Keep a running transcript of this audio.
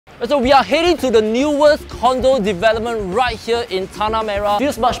So we are heading to the newest condo development right here in Tanah Merah.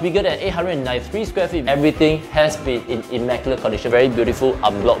 Feels much bigger than 893 square feet. Everything has been in immaculate condition. Very beautiful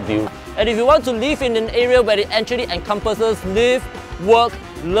unblocked view. And if you want to live in an area where it actually encompasses live, work,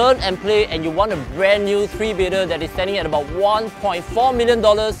 learn and play, and you want a brand new 3-bedder that is standing at about $1.4 million,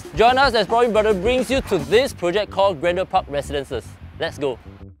 join us as Propertylimbrothers brings you to this project called Grandeur Park Residences. Let's go.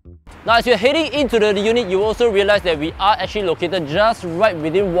 Now, as you're heading into the unit, you also realize that we are actually located just right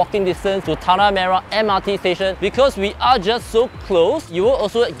within walking distance to Tanah Merah MRT Station. Because we are just so close, you will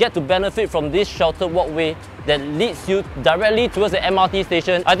also get to benefit from this sheltered walkway that leads you directly towards the MRT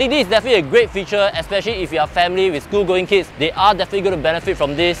station. I think this is definitely a great feature, especially if you are a family with school-going kids. They are definitely going to benefit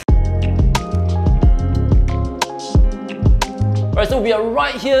from this. Alright, so we are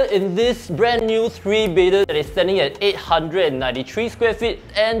right here in this brand new 3-bedder that is standing at 893 square feet.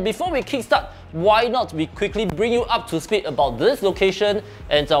 And before we kickstart, why not we quickly bring you up to speed about this location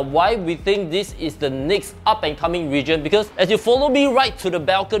and why we think this is the next up and coming region. Because as you follow me right to the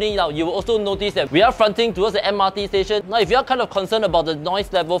balcony now, you will also notice that we are fronting towards the MRT station. Now, if you are kind of concerned about the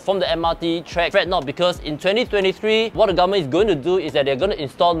noise level from the MRT track, fret not, because in 2023, what the government is going to do is that they're going to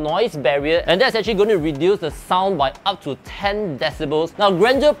install noise barrier, and that's actually going to reduce the sound by up to 10 decibels. Now,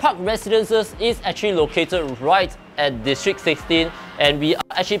 Grandeur Park Residences is actually located right at District 16, and we are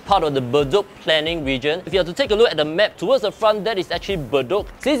actually part of the Bedok planning region. If you have to take a look at the map towards the front, that is actually Bedok.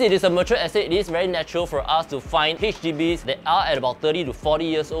 Since it is a mature estate, it is very natural for us to find HDBs that are at about 30 to 40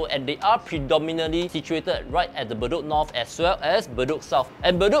 years old, and they are predominantly situated right at the Bedok North as well as Bedok South.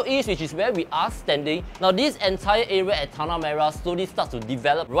 And Bedok East, which is where we are standing. Now, this entire area at Tanah Merah slowly starts to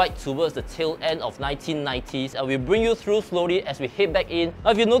develop right towards the tail end of 1990s, and we'll bring you through slowly as we head back in.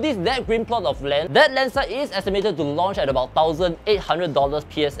 Now, if you notice that green plot of land, that land site is estimated to launch at about $1,800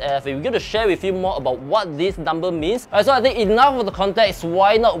 PSF. We're going to share with you more about what this number means. So I think enough of the context,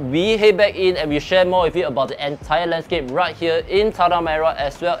 why not we head back in and we share more with you about the entire landscape right here in Tanah Merah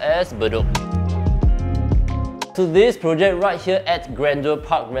as well as Bedok. So this project right here at Grandeur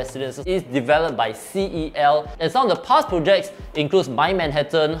Park Residences is developed by CEL, and some of the past projects includes My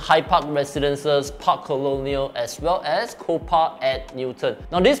Manhattan, High Park Residences, Park Colonial, as well as Kopar at Newton.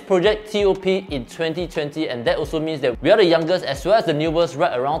 Now, this project TOP in 2020, and that also means that we are the youngest as well as the newest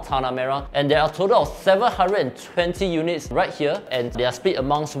right around Tanah Merah, and there are a total of 720 units right here, and they are split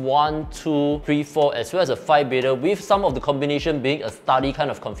amongst 1, 2, 3, 4 as well as a 5-bedder, with some of the combination being a study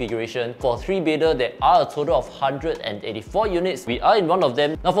kind of configuration. For 3-bedder, there are a total of 184 units. We are in one of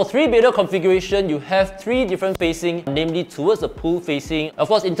them. Now, for 3-bedder configuration, you have 3 different facing, namely towards the pool facing. Of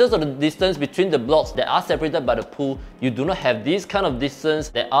course, in terms of the distance between the blocks that are separated by the pool, you do not have this kind of distance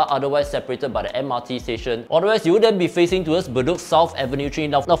that are otherwise separated by the MRT station. Otherwise, you would then be facing towards Bedok South Avenue 3.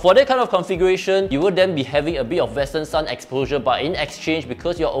 Now, for that kind of configuration, you will then be having a bit of western sun exposure, but in exchange,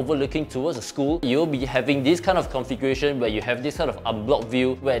 because you're overlooking towards the school, you'll be having this kind of configuration where you have this kind of unblocked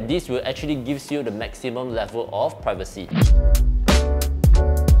view, where this will actually gives you the maximum level of privacy.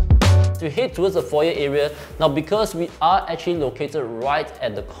 We head towards the foyer area. Now, because we are actually located right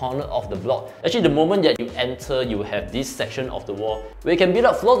at the corner of the block, actually the moment that you enter, you will have this section of the wall where you can build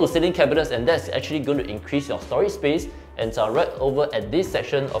up floor-to-ceiling cabinets, and that's actually going to increase your storage space. And right over at this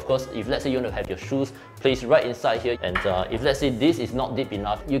section, of course, if let's say you want to have your shoes placed right inside here, and if let's say this is not deep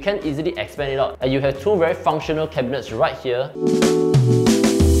enough, you can easily expand it out, and you have 2 very functional cabinets right here.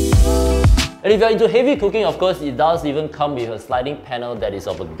 And if you're into heavy cooking, of course, it does even come with a sliding panel that is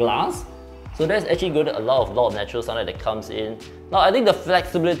of a glass. So that's actually going to allow a lot of natural sunlight that comes in. Now, I think the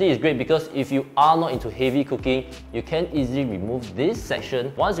flexibility is great because if you are not into heavy cooking, you can easily remove this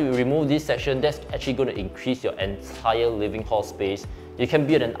section. Once you remove this section, that's actually going to increase your entire living hall space. You can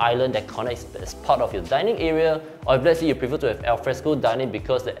build an island that connects as part of your dining area, or if let's say you prefer to have alfresco dining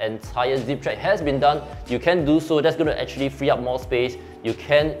because the entire Ziptrak has been done, you can do so. That's going to actually free up more space. You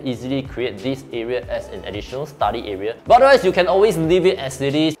can easily create this area as an additional study area. But otherwise, you can always leave it as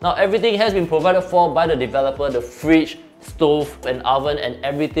it is. Now, everything has been provided for by the developer. The fridge, stove and oven and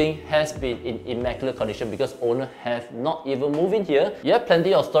everything has been in immaculate condition because owner have not even moved in here. You have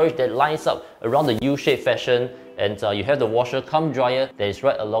plenty of storage that lines up around the U-shaped fashion, and you have the washer cum dryer that is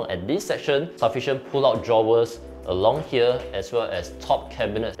right along at this section. Sufficient pull-out drawers along here, as well as top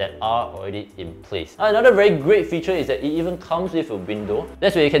cabinets that are already in place. Another very great feature is that it even comes with a window.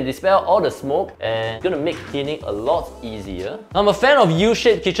 That's where you can dispel all the smoke, and it's going to make cleaning a lot easier. I'm a fan of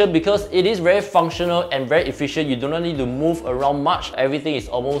U-shaped kitchen because it is very functional and very efficient. You do not need to move around much. Everything is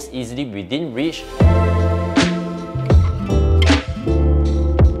almost easily within reach.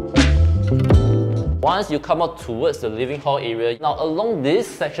 Once you come out towards the living hall area, now along this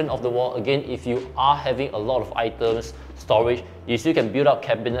section of the wall, again, if you are having a lot of items, storage, you still can build up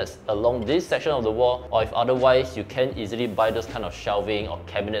cabinets along this section of the wall, or if otherwise, you can easily buy those kind of shelving or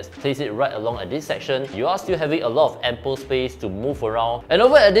cabinets, place it right along at this section. You are still having a lot of ample space to move around. And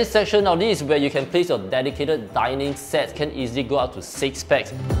over at this section, now this is where you can place your dedicated dining set, can easily go up to 6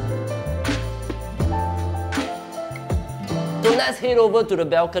 packs. So let's head over to the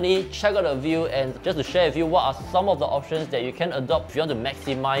balcony, check out the view, and just to share with you what are some of the options that you can adopt if you want to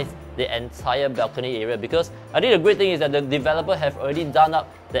maximize the entire balcony area. Because I think the great thing is that the developer have already done up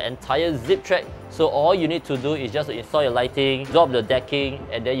the entire Ziptrak, so all you need to do is just to install your lighting, drop the decking,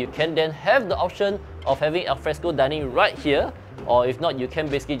 and then you can then have the option of having alfresco dining right here. Or if not, you can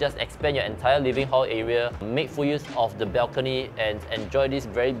basically just expand your entire living hall area, make full use of the balcony, and enjoy this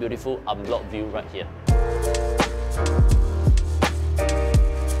very beautiful unblocked view right here.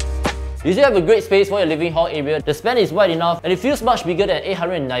 You still have a great space for your living hall area. The span is wide enough and it feels much bigger than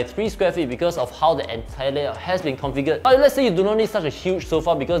 893 square feet because of how the entire layout has been configured. But let's say you do not need such a huge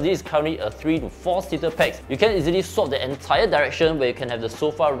sofa because this is currently a 3 to 4 seater packs. You can easily swap the entire direction where you can have the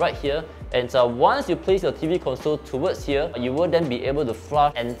sofa right here. And once you place your TV console towards here, you will then be able to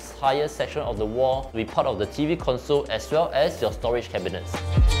flush the entire section of the wall to be part of the TV console as well as your storage cabinets.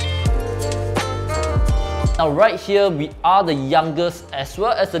 Now right here, we are the youngest as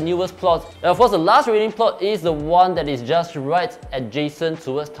well as the newest plot. And of course, the last remaining plot is the one that is just right adjacent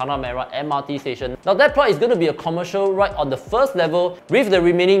towards Tanah Merah MRT Station. Now that plot is going to be a commercial right on the first level, with the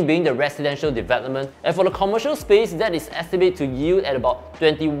remaining being the residential development. And for the commercial space, that is estimated to yield at about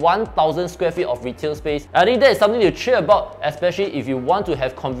 21,000 square feet of retail space. I think that is something to cheer about, especially if you want to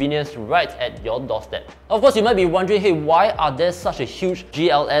have convenience right at your doorstep. Of course, you might be wondering, hey, why are there such a huge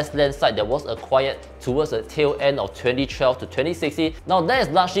GLS land site that was acquired towards the tail end of 2012 to 2016? Now that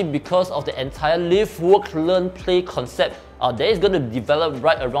is largely because of the entire live, work, learn, play concept that is going to develop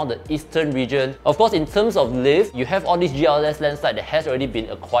right around the eastern region. Of course, in terms of live, you have all these GLS land site that has already been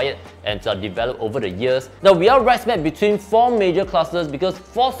acquired and developed over the years. Now we are right smack between 4 major clusters because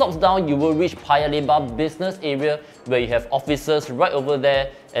 4 stops down you will reach Paya Lebar business area where you have offices right over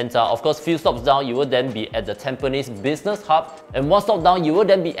there. And of course, few stops down, you will then be at the Tampines Business Hub. And 1 stop down, you will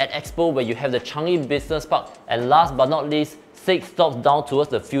then be at Expo where you have the Changi Business Park. And last but not least, 6 stops down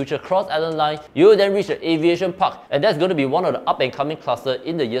towards the future Cross Island Line, you will then reach the Aviation Park. And that's going to be one of the up and coming clusters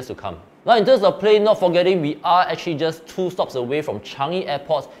in the years to come. Now in terms of play, not forgetting we are actually just 2 stops away from Changi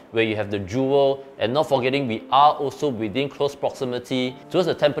Airport where you have the Jewel, and not forgetting we are also within close proximity towards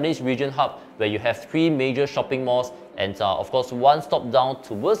the Tampines Region Hub where you have 3 major shopping malls, and of course 1 stop down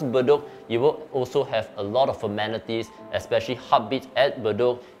towards Bedok, you will also have a lot of amenities, especially Heartbeat at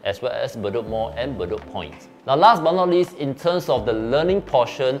Bedok as well as Bedok Mall and Bedok Point. Now last but not least, in terms of the learning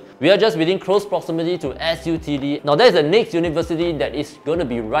portion, we are just within close proximity to SUTD. Now that is the next university that is going to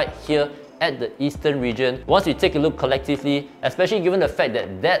be right here at the eastern region. Once we take a look collectively, especially given the fact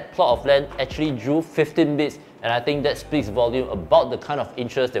that that plot of land actually drew 15 bids, and I think that speaks volume about the kind of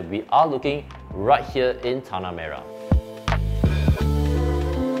interest that we are looking right here in Tanah Merah.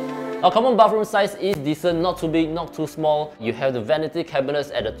 Our common bathroom size is decent, not too big, not too small. You have the vanity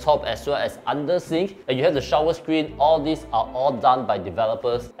cabinets at the top as well as under sink, and you have the shower screen. All these are all done by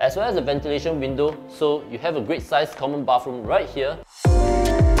developers, as well as the ventilation window. So you have a great size common bathroom right here.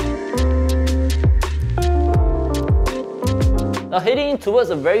 Now heading in towards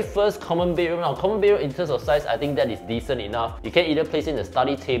the very first common bedroom. Now common bedroom in terms of size, I think that is decent enough. You can either place in a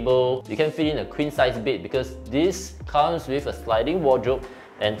study table, you can fit in a queen size bed because this comes with a sliding wardrobe.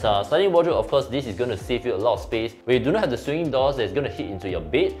 And sliding wardrobe, of course, this is going to save you a lot of space. Where you do not have the swinging doors that's going to hit into your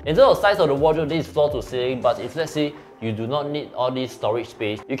bed. In terms of size of the wardrobe, this is floor to ceiling, but if let's say you do not need all this storage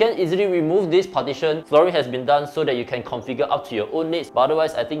space, you can easily remove this partition. Flooring has been done so that you can configure up to your own needs, but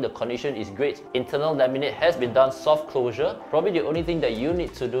otherwise I think the condition is great. Internal laminate has been done, soft closure. Probably the only thing that you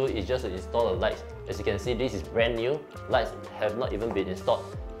need to do is just to install the lights. As you can see, this is brand new. Lights have not even been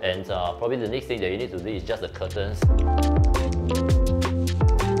installed. And probably the next thing that you need to do is just the curtains.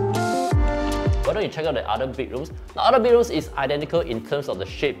 Why don't you check out the other bedrooms? The other bedrooms is identical in terms of the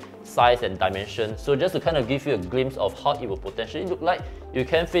shape, size and dimension. So just to kind of give you a glimpse of how it will potentially look like, you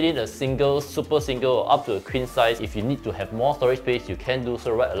can fit in a single, super single or up to a queen size. If you need to have more storage space, you can do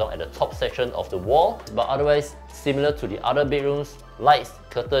so right along at the top section of the wall. But otherwise, similar to the other bedrooms, lights,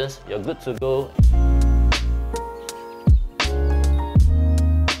 curtains, you're good to go.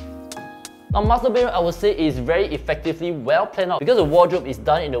 Now master bedroom, I would say, is very effectively well planned out because the wardrobe is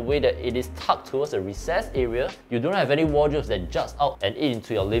done in a way that it is tucked towards a recessed area. You don't have any wardrobes that jut out and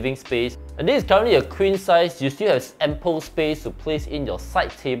into your living space. And this is currently a queen size. You still have ample space to place in your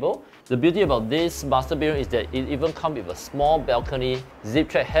side table The beauty about this master bedroom is that it even comes with a small balcony.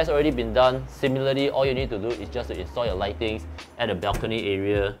 Ziptrak has already been done. Similarly, all you need to do is just to install your lightings at the balcony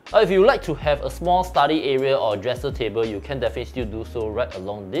area. If you would like to have a small study area or dresser table, you can definitely still do so right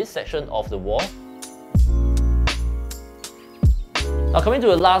along this section of the wall. Now coming to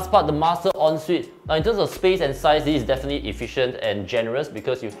the last part, the master ensuite. Now in terms of space and size, this is definitely efficient and generous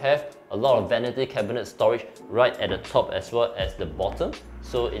because you have a lot of vanity cabinet storage right at the top as well as the bottom.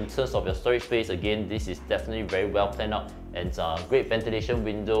 So in terms of your storage space, again, this is definitely very well planned out and it's a great ventilation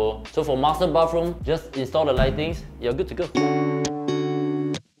window. So for master bathroom, just install the lightings, you're good to go.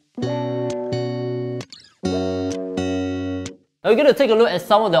 Now we're going to take a look at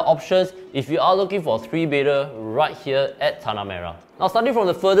some of the options if you are looking for a 3-bedder right here at Tanah Merah. Now starting from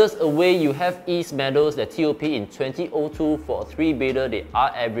the furthest away, you have East Meadows, the TOP in 2002 for a 3-bedder. They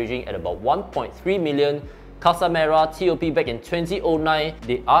are averaging at about 1.3 million. Casa Merah TOP back in 2009,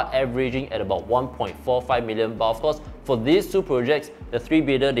 they are averaging at about 1.45 million. But of course, for these two projects, the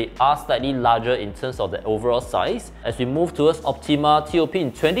 3-bedder, they are slightly larger in terms of the overall size. As we move towards Optima TOP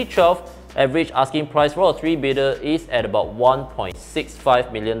in 2012, average asking price for a 3-bedder is at about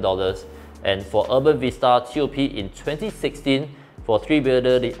 $1.65 million. And for Urban Vista TOP in 2016, for a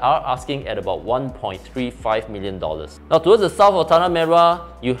 3-bedder, they are asking at about $1.35 million. Now towards the south of Tanah Merah,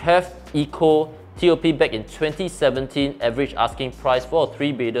 you have Eco TOP back in 2017, average asking price for a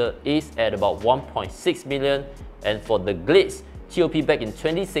 3-bedder is at about 1.6 million. And for the Glades TOP back in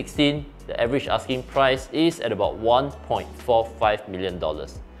 2016, the average asking price is at about $1.45 million.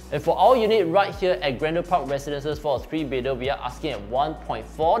 And for our unit right here at Grandeur Park Residences for a 3-bedder, we are asking at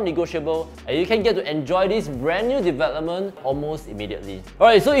 1.4 negotiable, and you can get to enjoy this brand new development almost immediately.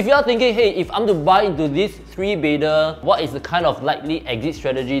 Alright, so if you are thinking, hey, if I'm to buy into this 3-bedder, what is the kind of likely exit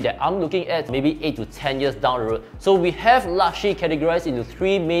strategy that I'm looking at maybe 8 to 10 years down the road? So we have largely categorized into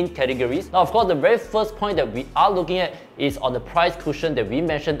 3 main categories. Now of course, the very first point that we are looking at is on the price cushion that we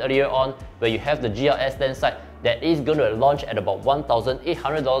mentioned earlier on, where you have the GLS land site that is going to launch at about $1,800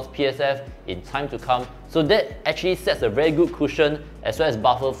 PSF in time to come. So that actually sets a very good cushion as well as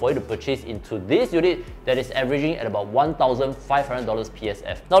buffer for you to purchase into this unit that is averaging at about $1,500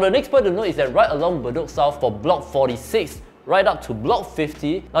 PSF. Now the next point to note is that right along Bedok South for Block 46, right up to Block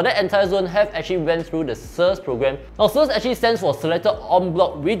 50. Now that entire zone have actually went through the SIRS program. Now SIRS actually stands for Selected En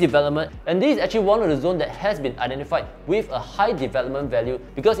Bloc Redevelopment, and this is actually one of the zones that has been identified with a high development value,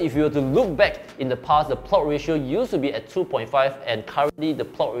 because if you were to look back in the past, the plot ratio used to be at 2.5 and currently the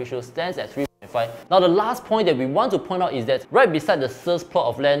plot ratio stands at 3.5. Now the last point that we want to point out is that right beside the SIRS plot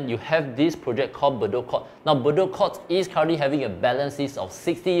of land, you have this project called Bedok Court. Now Bedok Court is currently having a balance lease of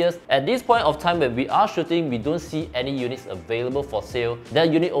 60 years. At this point of time when we are shooting, we don't see any units available for sale.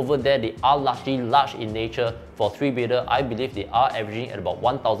 That unit over there, they are largely large in nature. For 3-bedder, I believe they are averaging at about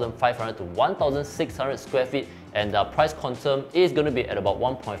 1,500 to 1,600 square feet, and the price quantum is going to be at about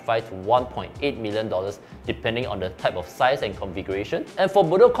 $1.5 to $1.8 million depending on the type of size and configuration. And for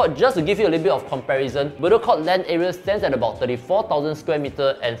Bedok Court, just to give you a little bit of comparison, Bedok Court land area stands at about 34,000 square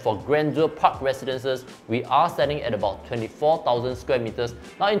meters, and for Grandeur Park Residences, we are standing at about 24,000 square meters.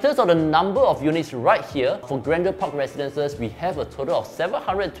 Now in terms of the number of units right here, for Grandeur Park Residences, we have a total of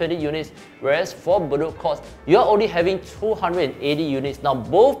 720 units, whereas for Bedok Court, you are only having 280 units. Now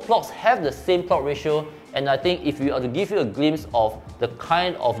both plots have the same plot ratio, and I think if we are to give you a glimpse of the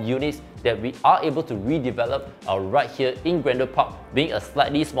kind of units that we are able to redevelop right here in Grandeur Park, being a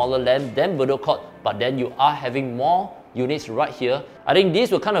slightly smaller land than Bedok Court, but then you are having more units right here, I think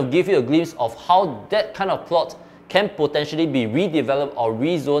this will kind of give you a glimpse of how that kind of plot can potentially be redeveloped or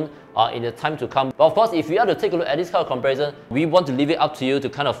rezoned in the time to come. But of course, if you are to take a look at this kind of comparison, we want to leave it up to you to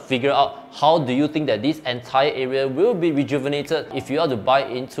kind of figure out how do you think that this entire area will be rejuvenated if you are to buy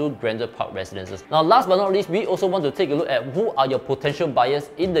into Grandeur Park Residences. Now last but not least, we also want to take a look at who are your potential buyers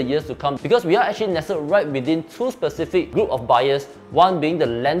in the years to come, because we are actually nestled right within two specific group of buyers, one being the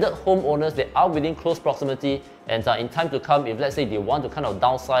landed homeowners that are within close proximity, and in time to come, if let's say they want to kind of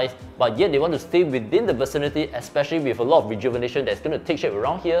downsize but yet they want to stay within the vicinity, especially with a lot of rejuvenation that's going to take shape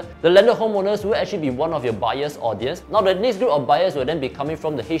around here, the landed homeowners will actually be one of your buyers audience. Now the next group of buyers will then be coming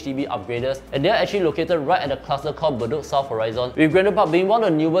from the HDB upgraders, and they are actually located right at a cluster called Bedok South Horizon. With Grandeur Park being one of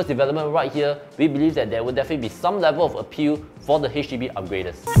the newest development right here, we believe that there will definitely be some level of appeal for the HDB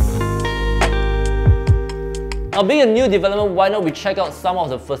upgraders. Now being a new development, why not we check out some of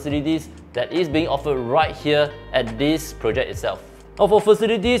the facilities that is being offered right here at this project itself. Now for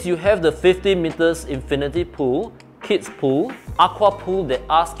facilities, you have the 50 meters infinity pool, kids pool, aqua pool that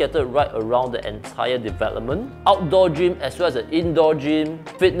are scattered right around the entire development, outdoor gym as well as an indoor gym,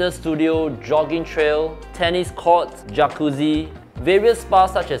 fitness studio, jogging trail, tennis court, jacuzzi, various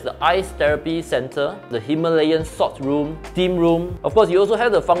spas such as the Ice Therapy Center, the Himalayan Salt Room, Steam Room. Of course, you also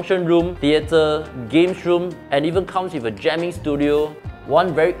have the function room, theatre, games room, and even comes with a jamming studio.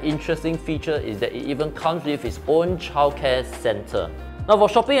 One very interesting feature is that it even comes with its own childcare center. Now for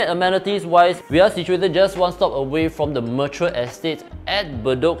shopping and amenities wise, we are situated just one stop away from the mature estate at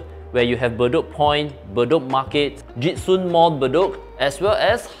Bedok, where you have Bedok Point, Bedok Market, Jitsun Mall Bedok, as well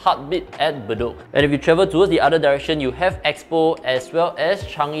as Heartbeat at Bedok. And if you travel towards the other direction, you have Expo as well as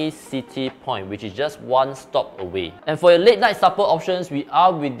Changi City Point, which is just one stop away. And for your late night supper options, we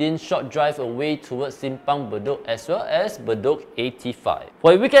are within short drive away towards Simpang Bedok as well as Bedok 85.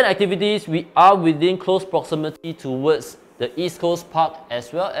 For your weekend activities, we are within close proximity towards the East Coast Park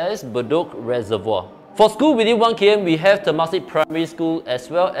as well as Bedok Reservoir. For school within 1 km, we have Temasek Primary School as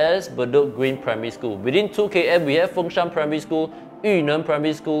well as Bedok Green Primary School. Within 2 km, we have Fengshan Primary School, Yunnan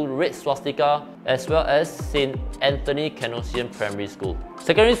Primary School, Red Swastika, as well as St. Anthony Canossian Primary School.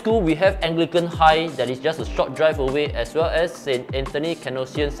 Secondary school, we have Anglican High, that is just a short drive away, as well as St. Anthony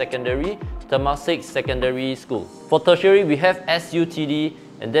Canossian Secondary, Temasek Secondary School. For tertiary, we have SUTD,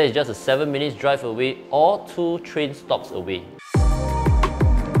 and that is just a 7 minutes drive away or 2 train stops away.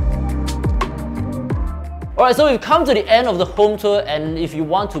 Alright, so we've come to the end of the home tour, and if you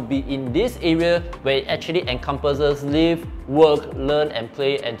want to be in this area where it actually encompasses live, work, learn and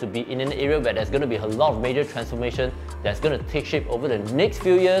play, and to be in an area where there's going to be a lot of major transformation that's going to take shape over the next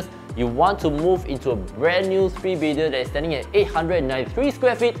few years, you want to move into a brand new 3-bedder that is standing at 893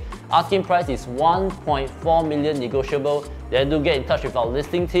 square feet. Asking price is 1.4 million negotiable. Then do get in touch with our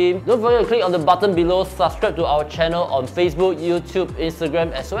listing team. Don't forget to click on the button below, subscribe to our channel on Facebook, YouTube,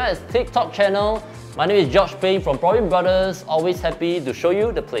 Instagram as well as TikTok channel. My name is Peng from Propertylimbrothers. Always happy to show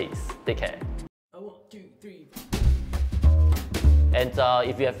you the place. Take care. 1, 2, 3. And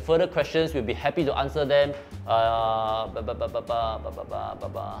if you have further questions, we'll be happy to answer them.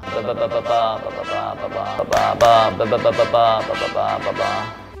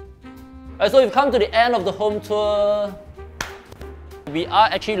 So we've come to the end of the home tour. We are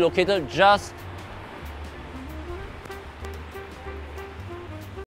actually located just